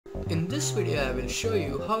In this video I will show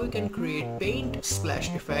you how you can create paint splash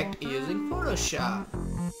effect using Photoshop.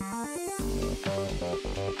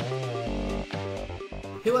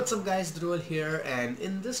 Hey, what's up guys, Dhruval here, and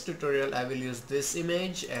in this tutorial I will use this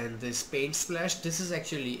image and this paint splash. This is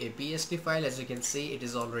actually a PSD file. As you can see, it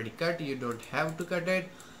is already cut, you don't have to cut it.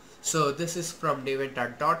 So this is from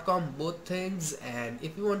devantart.com, both things, and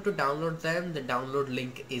if you want to download them, the download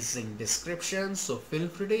link is in description, so feel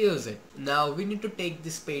free to use it. Now we need to take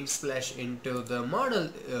this paint splash into the model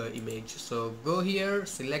image. So go here,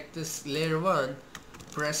 select this layer 1,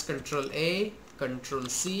 press Ctrl A, Ctrl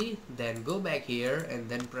C, then go back here and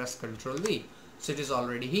then press Ctrl V. So it is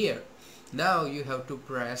already here. Now you have to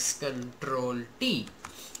press Ctrl T,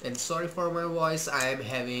 and sorry for my voice, I am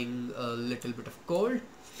having a little bit of cold.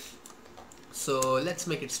 So let's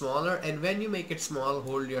make it smaller, and when you make it small,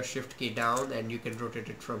 hold your shift key down and you can rotate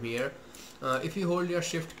it from here. If you hold your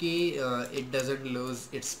shift key, it doesn't lose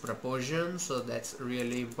its proportion, so that's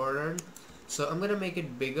really important. So I'm gonna make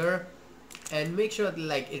it bigger and make sure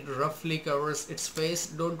like it roughly covers its face.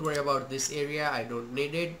 Don't worry about this area, I don't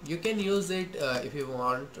need it. You can use it if you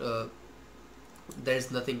want,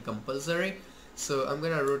 there's nothing compulsory. So I'm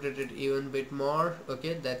gonna rotate it even bit more.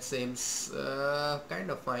 Okay, that seems kind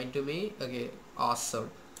of fine to me. Okay, awesome.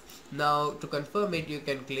 Now to confirm it, you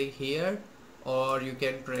can click here or you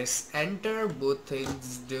can press enter. Both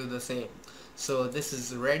things do the same. So this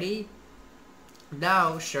is ready.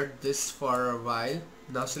 Now shut this for a while.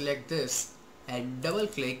 Now select this and double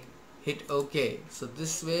click, hit OK. So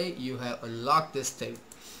this way you have unlocked this thing.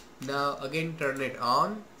 Now again turn it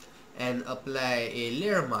on and apply a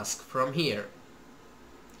layer mask from here.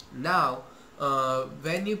 Now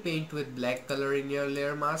when you paint with black color in your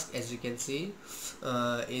layer mask, as you can see,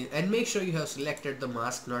 and make sure you have selected the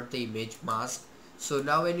mask, not the image mask. So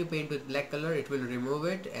now when you paint with black color, it will remove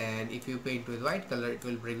it, and if you paint with white color, it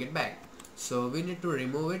will bring it back. So we need to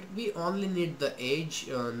remove it. We only need the edge,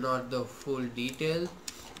 not the full detail.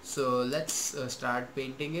 So let's start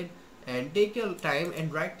painting it, and take your time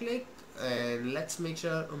and right click, and let's make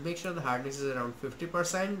sure the hardness is around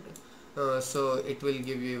 50%. So it will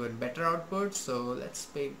give you even better output. So let's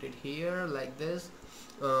paint it here like this.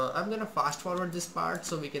 I'm gonna fast forward this part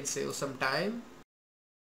so we can save some time.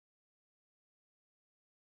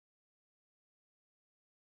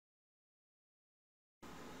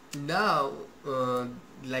 Now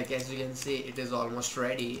like as you can see, it is almost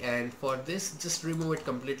ready, and for this just remove it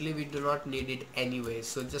completely. We do not need it anyway,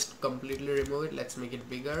 so just completely remove it. Let's make it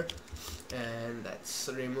bigger, and let's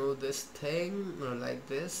remove this thing like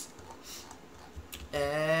this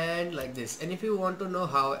and like this. And if you want to know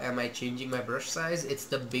how am I changing my brush size, it's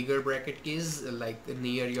the bigger bracket keys like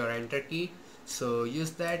near your enter key, so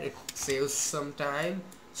use that, it saves some time.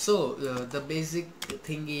 So the basic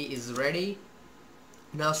thingy is ready.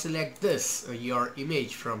 Now select this your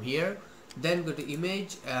image from here, then go to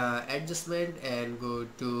image, adjustment, and go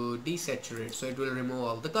to desaturate, so it will remove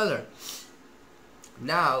all the color.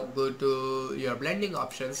 Now go to your blending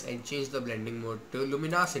options and change the blending mode to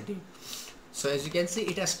luminosity. So as you can see,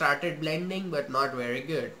 it has started blending but not very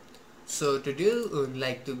good. So to do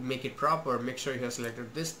like to make it proper, make sure you have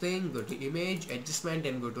selected this thing, go to image, adjustment,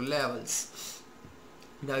 and go to levels.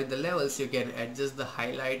 Now in the levels you can adjust the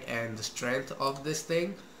highlight and the strength of this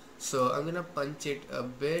thing. So I'm gonna punch it a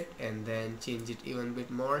bit and then change it even a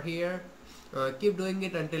bit more here. Keep doing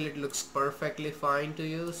it until it looks perfectly fine to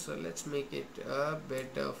you. So let's make it a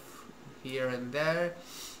bit of here and there,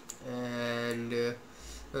 and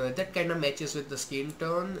that kind of matches with the skin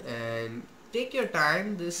tone. And take your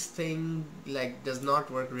time, this thing like does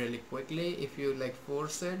not work really quickly if you like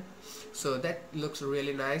force it. So that looks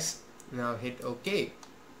really nice. Now hit OK.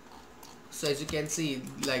 So as you can see,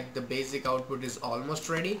 like the basic output is almost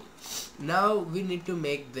ready. Now we need to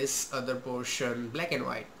make this other portion black and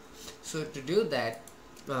white. So to do that,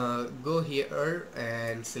 go here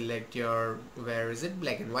and select your, where is it,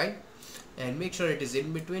 black and white, and make sure it is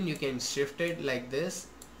in between. You can shift it like this,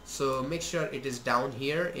 so make sure it is down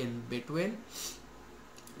here in between.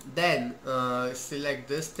 Then select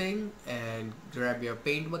this thing and grab your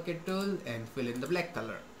paint bucket tool and fill in the black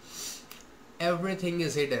color. Everything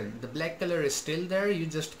is hidden, the black color is still there, you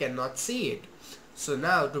just cannot see it. So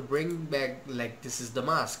now to bring back, like this is the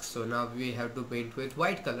mask, so now we have to paint with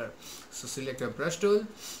white color. So select your brush tool,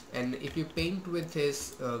 and if you paint with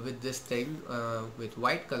this thing with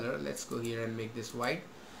white color, let's go here and make this white,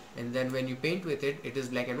 and then when you paint with it, it is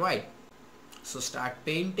black and white. So start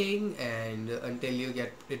painting and until you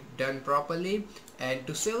get it done properly. And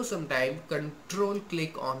to save some time, control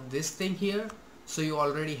click on this thing here. So you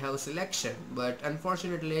already have a selection, but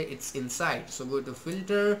unfortunately it's inside. So go to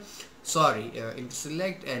filter, sorry, into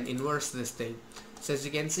select and inverse this thing. So as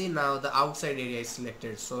you can see, now the outside area is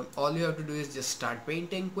selected. So all you have to do is just start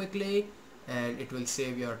painting quickly, and it will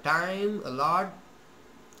save your time a lot.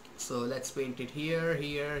 So let's paint it here,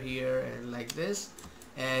 here, here, and like this.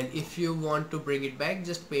 And if you want to bring it back,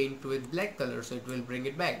 just paint with black color, so it will bring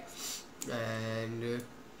it back. And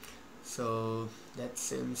so that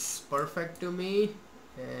seems perfect to me,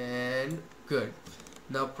 and good.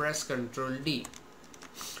 Now press Ctrl D.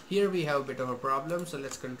 Here we have a bit of a problem, so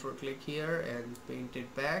let's control click here and paint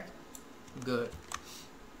it back. Good.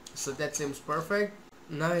 So that seems perfect.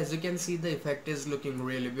 Now as you can see, the effect is looking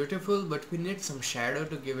really beautiful, but we need some shadow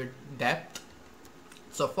to give it depth.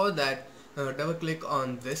 So for that, double click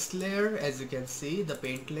on this layer, as you can see, the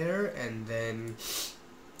paint layer, and then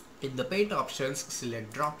in the paint options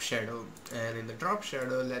select drop shadow, and in the drop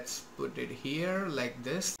shadow let's put it here like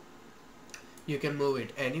this. You can move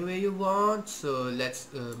it any way you want, so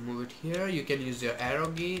let's move it here. You can use your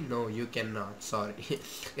arrow key. No, you cannot, sorry.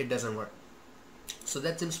 It doesn't work. So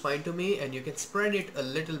that seems fine to me, and you can spread it a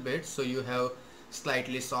little bit so you have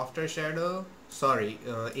slightly softer shadow. Sorry,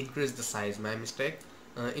 increase the size, my mistake.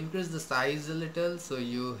 Increase the size a little so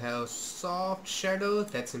you have soft shadow.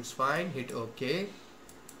 That seems fine. Hit OK.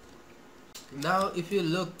 Now if you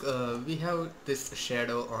look, we have this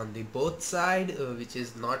shadow on the both side, which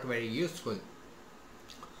is not very useful.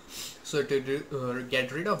 So to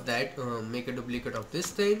get rid of that, make a duplicate of this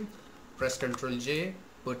thing, press Ctrl J,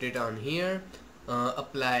 put it on here,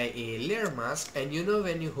 apply a layer mask, and you know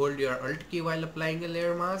when you hold your Alt key while applying a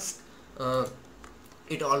layer mask,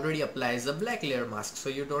 it already applies a black layer mask, so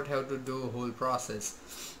you don't have to do a whole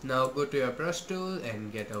process. Now go to your brush tool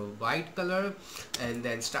and get a white color, and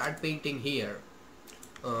then start painting here.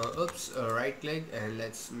 Right click and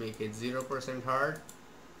let's make it 0% hard,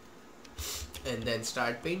 and then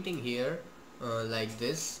start painting here like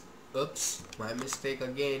this. Oops, my mistake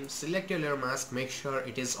again. Select your layer mask, make sure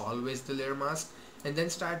it is always the layer mask, and then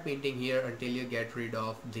start painting here until you get rid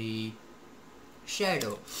of the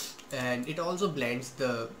shadow. And it also blends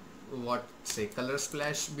the color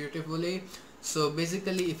splash beautifully. So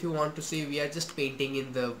basically, if you want to see, we are just painting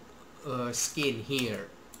in the skin here.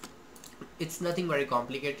 It's nothing very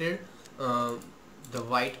complicated. The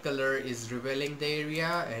white color is revealing the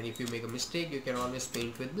area, and if you make a mistake, you can always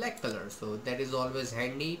paint with black color, so that is always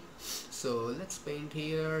handy. So let's paint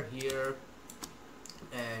here, here,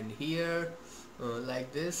 and here,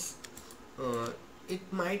 like this. It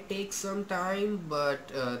might take some time, but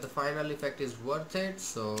the final effect is worth it,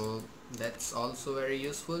 so that's also very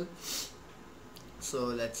useful. So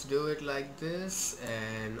let's do it like this,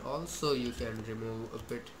 and also you can remove a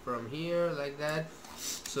bit from here like that.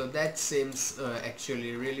 So that seems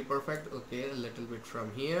actually really perfect. Okay, a little bit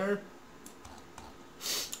from here.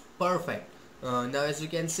 Perfect. Now as you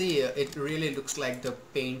can see, it really looks like the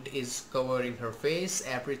paint is covering her face.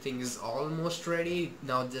 Everything is almost ready.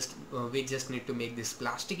 Now we just need to make this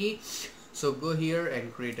plasticky. So go here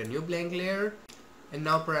and create a new blank layer, and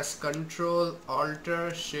now press Ctrl,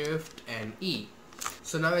 Alt, Shift and E.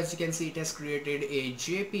 So now as you can see, it has created a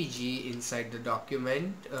JPG inside the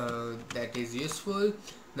document that is useful.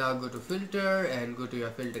 Now go to filter and go to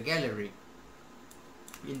your filter gallery.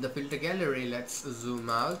 In the filter gallery, let's zoom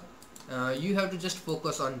out. You have to just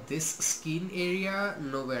focus on this skin area,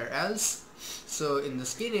 nowhere else. So in the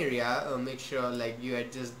skin area, make sure like you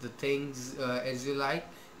adjust the things as you like.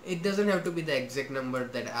 It doesn't have to be the exact number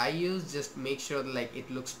that I use, just make sure like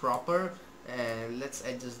it looks proper. And let's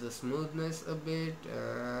adjust the smoothness a bit.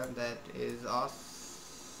 That is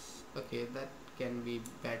awesome. Okay, that can be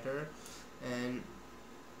better. And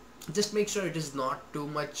just make sure it is not too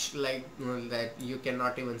much like that you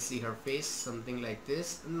cannot even see her face, something like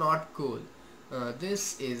this. Not cool.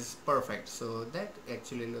 This is perfect, so that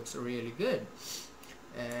actually looks really good.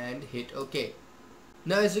 And hit OK.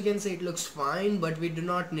 Now as you can see, it looks fine, but we do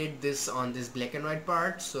not need this on this black and white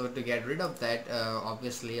part. So to get rid of that,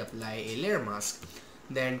 obviously apply a layer mask,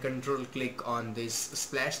 then control click on this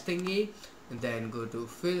splash thingy, then go to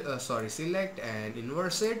select and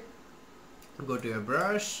inverse it. Go to your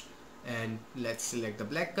brush and let's select the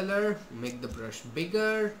black color, make the brush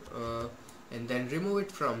bigger, and then remove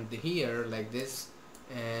it from here like this,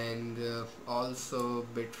 and also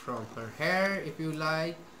bit from her hair if you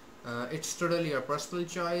like. It's totally your personal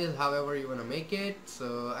choice, however you wanna make it.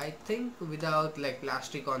 So I think without like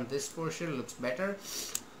plastic on this portion looks better,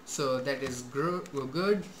 so that is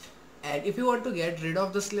good. And if you want to get rid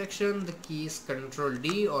of the selection, the key is Ctrl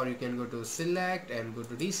D, or you can go to select and go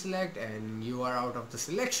to deselect, and you are out of the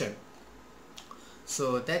selection.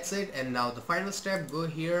 So that's it. And now the final step, go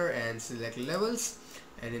here and select levels,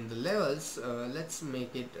 And in the levels, let's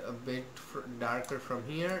make it a bit darker from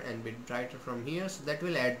here and bit brighter from here, so that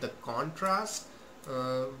will add the contrast,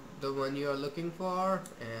 the one you are looking for,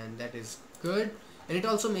 and that is good. And it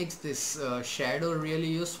also makes this shadow really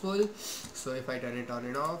useful. So if I turn it on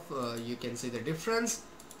and off, you can see the difference.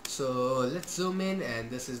 So let's zoom in, and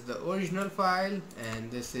this is the original file,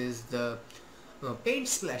 and this is the paint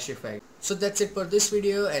splash effect. So that's it for this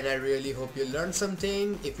video, and I really hope you learned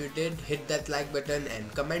something. If you did, hit that like button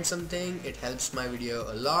and comment something. It helps my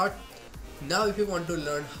video a lot. Now if you want to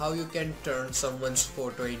learn how you can turn someone's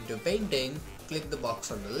photo into painting, click the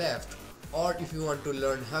box on the left. Or if you want to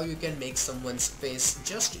learn how you can make someone's face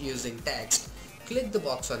just using text, click the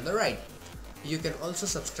box on the right. You can also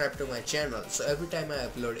subscribe to my channel, so every time I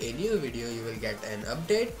upload a new video you will get an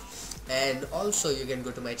update. And also you can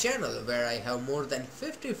go to my channel where I have more than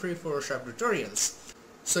 50 free Photoshop tutorials.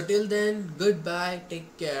 So till then, goodbye,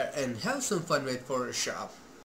 take care, and have some fun with Photoshop.